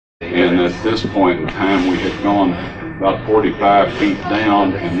And at this point in time, we had gone about 45 feet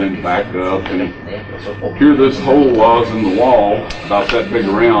down and then back up. And here this hole was in the wall, about that big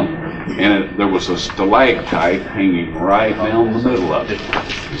around, and there was a stalactite hanging right down the middle of it.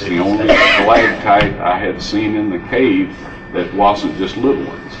 It's the only stalactite I had seen in the cave that wasn't just little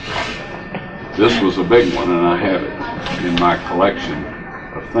ones. This was a big one, and I have it in my collection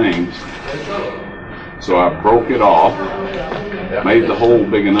of things. So I broke it off, made the hole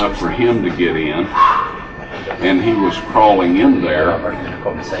big enough for him to get in, and he was crawling in there,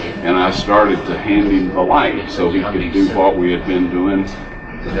 and I started to hand him the light so he could do what we had been doing,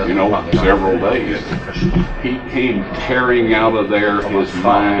 you know, several days. He came tearing out of there. His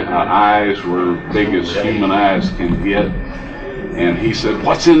eyes were big as human eyes can get, and he said,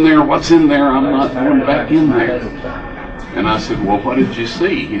 "What's in there? What's in there? I'm not going back in there." And I said, "Well, what did you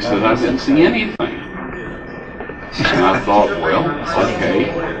see?" He said, "I didn't see anything." And I thought, well,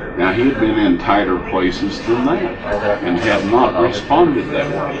 okay. Now, he had been in tighter places than that and had not responded that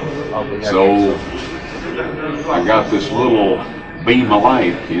way. So I got this little beam of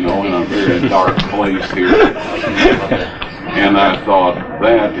light, you know, in a very dark place here. And I thought,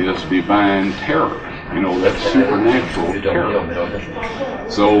 that is divine terror. You know, that's supernatural terror.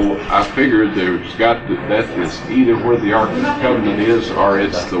 So I figured there's got to, that is either where the Ark of the Covenant is, or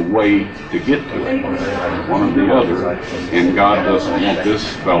it's the way to get to it, one or the other. And God doesn't want this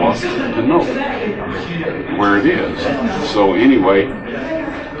fella to know where it is. So anyway,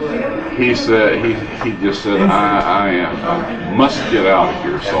 he said, he just said, I must get out of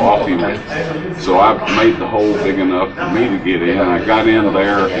here. So off he went. So I made the hole big enough for me to get in. I got in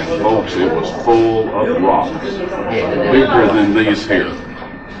there, and folks, it was full of rocks, bigger than these here,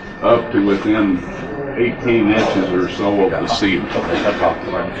 up to within 18 inches or so of the ceiling.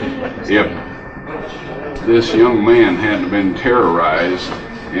 If this young man hadn't been terrorized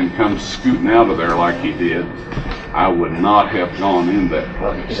and come scooting out of there like he did, I would not have gone in that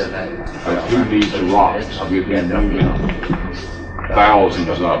place. But who needs rocks? We've been moving thousands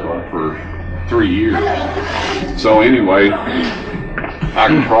of them for 3 years. So anyway,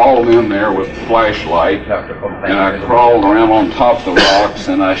 I crawled in there with the flashlight, and I crawled around on top of the rocks,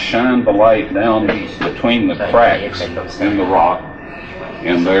 and I shined the light down between the cracks in the rock,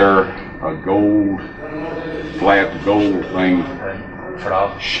 and there a gold, flat gold thing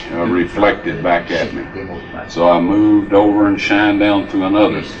reflected back at me. So I moved over and shined down through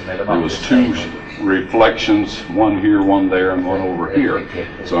another. There was 2 reflections, one here, one there, and one over here.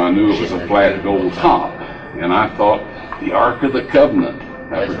 So I knew it was a flat gold top. And I thought, the Ark of the Covenant.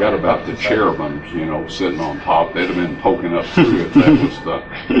 I forgot about the cherubims, you know, sitting on top. They'd have been poking up through if that was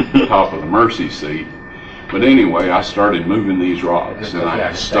the top of the mercy seat. But anyway, I started moving these rocks, and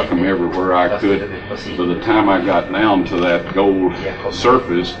I stuck them everywhere I could. By the time I got down to that gold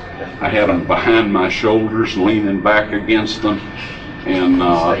surface, I had them behind my shoulders, leaning back against them, and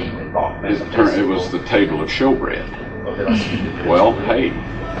it was the table of showbread. Well, hey,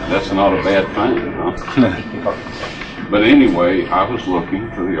 that's not a bad find, huh? But anyway, I was looking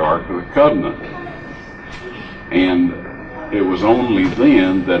for the Ark of the Covenant, and it was only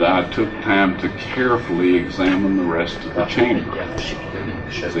then that I took time to carefully examine the rest of the chamber.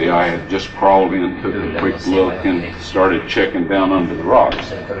 See, I had just crawled in, took a quick look, and started checking down under the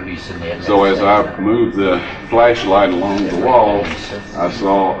rocks. So as I moved the flashlight along the wall, I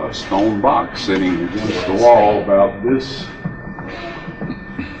saw a stone box sitting against the wall about this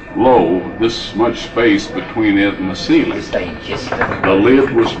low, this much space between it and the ceiling. The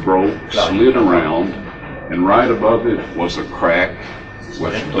lid was broke, slid around, and right above it was a crack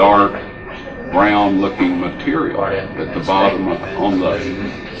with dark brown looking material at the bottom on the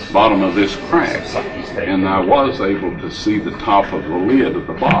bottom of this crack. And I was able to see the top of the lid of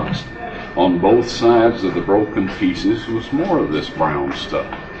the box. On both sides of the broken pieces was more of this brown stuff.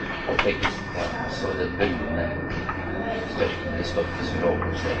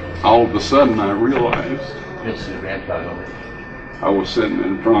 All of a sudden I realized I was sitting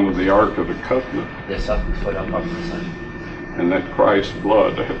in front of the Ark of the Covenant, and that Christ's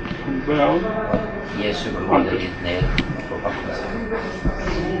blood had come down.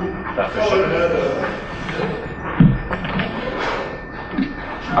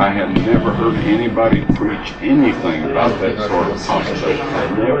 I had never heard anybody preach anything about that sort of possibility.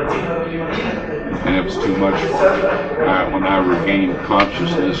 Never. And it was too much for me. When I regained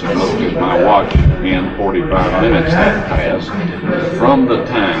consciousness and looked at my watch again, 45 minutes had passed from the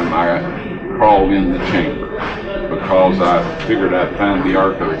time I crawled in the chamber, because I figured I'd find the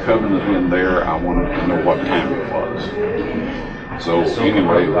Ark of the Covenant in there. I wanted to know what time it was. So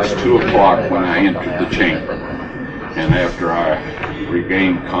anyway, it was 2 o'clock when I entered the chamber. And after I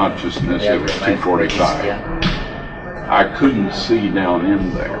regained consciousness, it was 2:45. I couldn't see down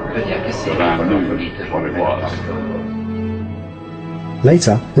in there, but I knew what it was.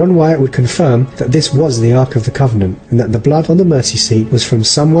 Later, Ron Wyatt would confirm that this was the Ark of the Covenant, and that the blood on the mercy seat was from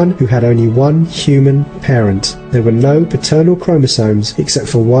someone who had only one human parent. There were no paternal chromosomes except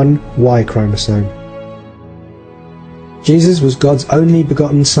for one Y chromosome. Jesus was God's only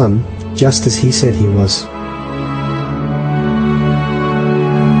begotten Son, just as he said he was.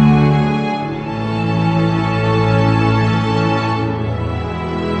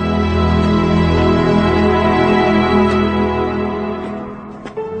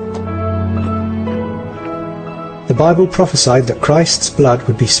 The Bible prophesied that Christ's blood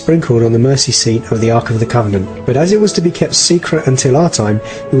would be sprinkled on the mercy seat of the Ark of the Covenant, but as it was to be kept secret until our time,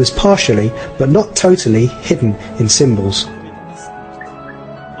 it was partially, but not totally, hidden in symbols.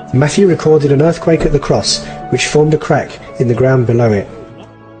 Matthew recorded an earthquake at the cross, which formed a crack in the ground below it.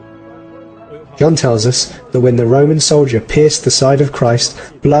 John tells us that when the Roman soldier pierced the side of Christ,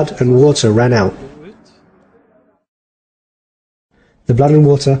 blood and water ran out. The blood and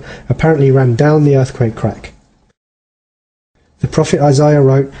water apparently ran down the earthquake crack. The prophet Isaiah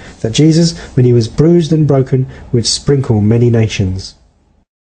wrote that Jesus, when he was bruised and broken, would sprinkle many nations.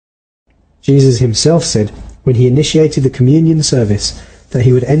 Jesus himself said, when he initiated the communion service, that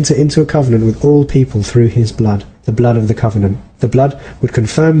he would enter into a covenant with all people through his blood, the blood of the covenant. The blood would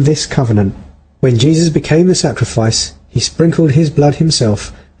confirm this covenant. When Jesus became the sacrifice, he sprinkled his blood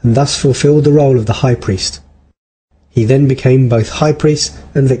himself, and thus fulfilled the role of the high priest. He then became both high priest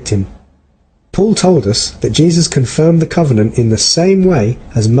and victim. Paul told us that Jesus confirmed the covenant in the same way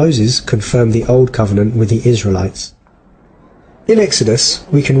as Moses confirmed the old covenant with the Israelites. In Exodus,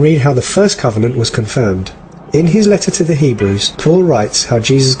 we can read how the first covenant was confirmed. In his letter to the Hebrews, Paul writes how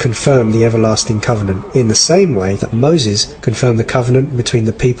Jesus confirmed the everlasting covenant in the same way that Moses confirmed the covenant between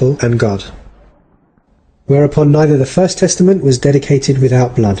the people and God. Whereupon neither the First Testament was dedicated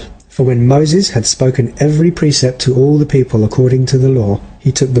without blood. For when Moses had spoken every precept to all the people according to the law,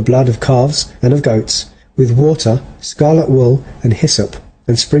 he took the blood of calves and of goats, with water, scarlet wool, and hyssop,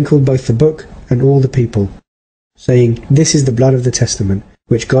 and sprinkled both the book and all the people, saying, This is the blood of the testament,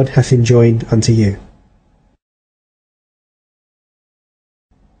 which God hath enjoined unto you.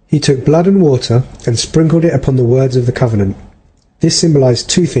 He took blood and water, and sprinkled it upon the words of the covenant. This symbolized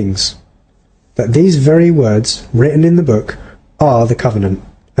two things: that these very words, written in the book, are the covenant,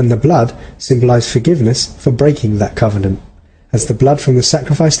 and the blood symbolized forgiveness for breaking that covenant, as the blood from the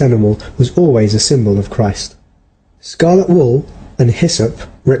sacrificed animal was always a symbol of Christ. Scarlet wool and hyssop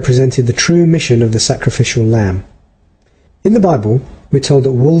represented the true mission of the sacrificial lamb. In the Bible, we're told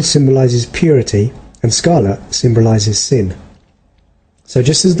that wool symbolizes purity and scarlet symbolizes sin. So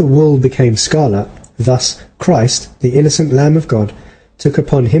just as the wool became scarlet, thus Christ, the innocent Lamb of God, took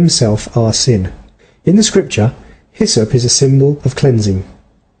upon himself our sin. In the scripture, hyssop is a symbol of cleansing.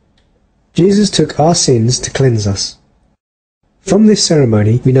 Jesus took our sins to cleanse us. From this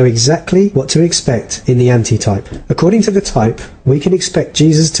ceremony, we know exactly what to expect in the antitype. According to the type, we can expect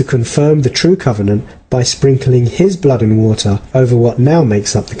Jesus to confirm the true covenant by sprinkling his blood and water over what now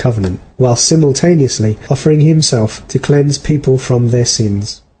makes up the covenant, while simultaneously offering himself to cleanse people from their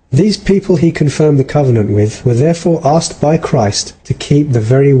sins. These people he confirmed the covenant with were therefore asked by Christ to keep the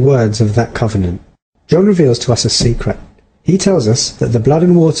very words of that covenant. John reveals to us a secret. He tells us that the blood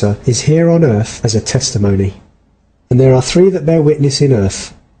and water is here on earth as a testimony. And there are three that bear witness in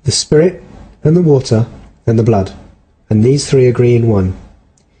earth, the Spirit, and the water, and the blood. And these three agree in one.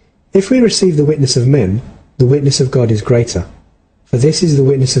 If we receive the witness of men, the witness of God is greater. For this is the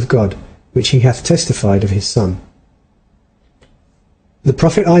witness of God, which he hath testified of his Son. The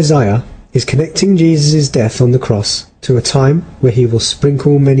prophet Isaiah is connecting Jesus' death on the cross to a time where he will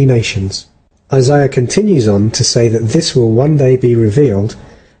sprinkle many nations. Isaiah continues on to say that this will one day be revealed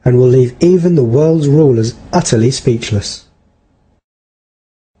and will leave even the world's rulers utterly speechless.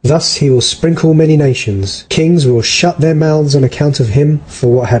 Thus he will sprinkle many nations. Kings will shut their mouths on account of him,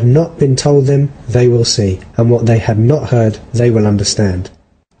 for what had not been told them they will see, and what they had not heard they will understand.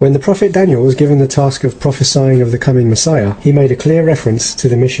 When the prophet Daniel was given the task of prophesying of the coming Messiah, he made a clear reference to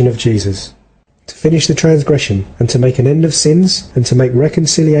the mission of Jesus: to finish the transgression, and to make an end of sins, and to make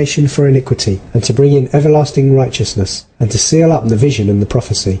reconciliation for iniquity, and to bring in everlasting righteousness, and to seal up the vision and the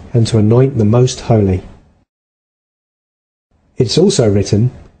prophecy, and to anoint the most holy. It's also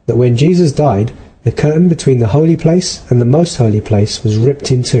written that when Jesus died, the curtain between the holy place and the most holy place was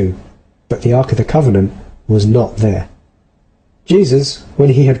ripped in two, but the Ark of the Covenant was not there. Jesus, when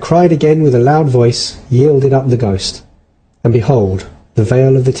he had cried again with a loud voice, yielded up the ghost. And behold, the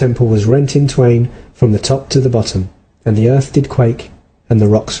veil of the temple was rent in twain from the top to the bottom, and the earth did quake, and the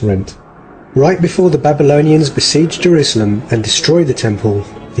rocks rent. Right before the Babylonians besieged Jerusalem and destroyed the temple,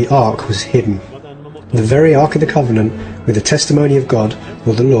 the ark was hidden. The very Ark of the Covenant, with the testimony of God,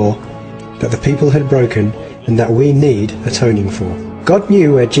 or the law, that the people had broken and that we need atoning for. God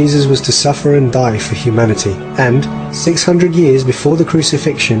knew where Jesus was to suffer and die for humanity, and 600 years before the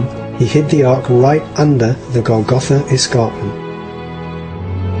crucifixion, he hid the ark right under the Golgotha escarpment.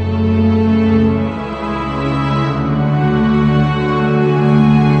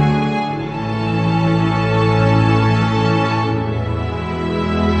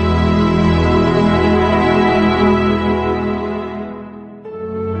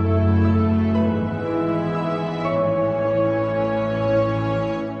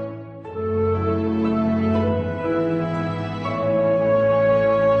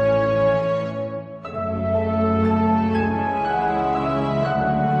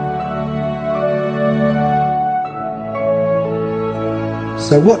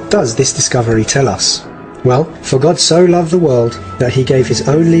 So what does this discovery tell us? Well, for God so loved the world that he gave his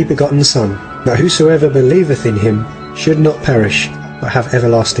only begotten Son, that whosoever believeth in him should not perish, but have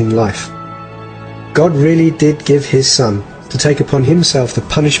everlasting life. God really did give his Son to take upon himself the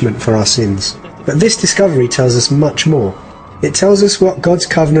punishment for our sins. But this discovery tells us much more. It tells us what God's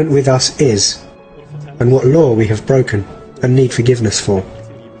covenant with us is, and what law we have broken and need forgiveness for.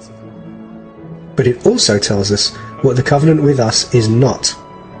 But it also tells us what the covenant with us is not.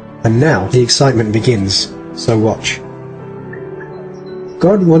 And now the excitement begins, so watch.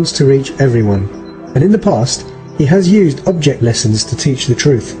 God wants to reach everyone, and in the past, he has used object lessons to teach the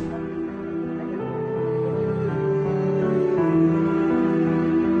truth.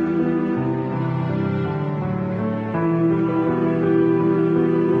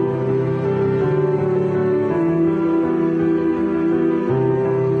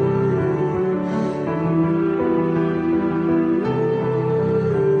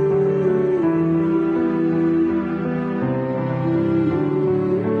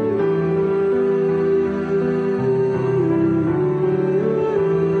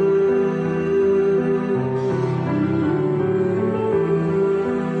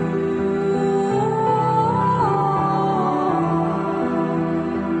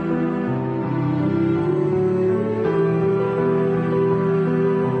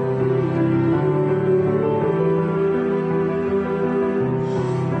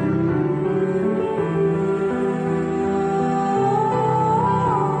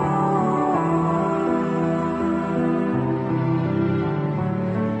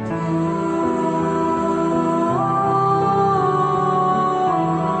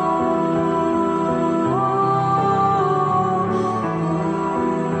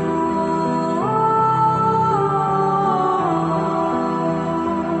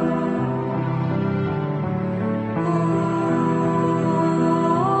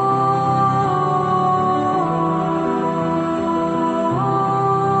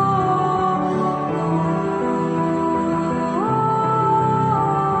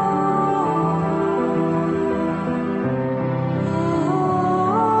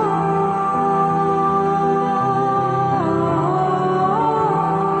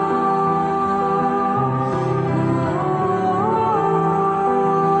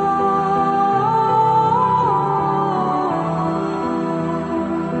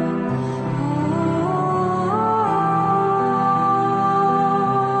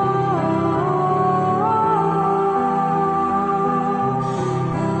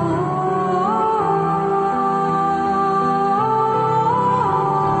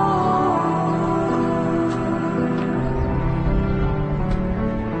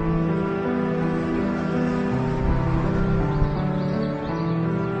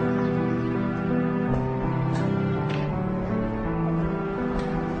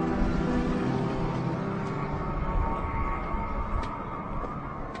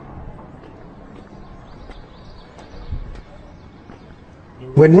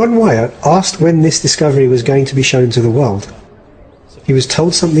 When Ron Wyatt asked when this discovery was going to be shown to the world, he was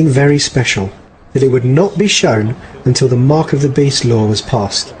told something very special, that it would not be shown until the Mark of the Beast law was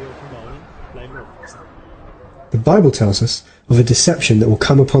passed. The Bible tells us of a deception that will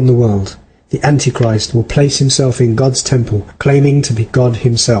come upon the world. The Antichrist will place himself in God's temple, claiming to be God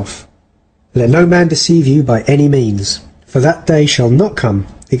himself. Let no man deceive you by any means, for that day shall not come,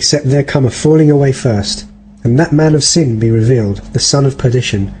 except there come a falling away first, and that man of sin be revealed, the son of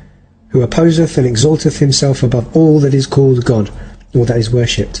perdition, who opposeth and exalteth himself above all that is called God, or that is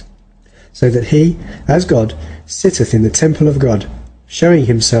worshipped, so that he, as God, sitteth in the temple of God, showing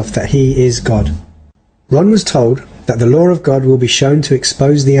himself that he is God. Ron was told that the law of God will be shown to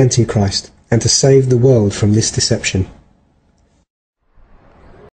expose the Antichrist, and to save the world from this deception.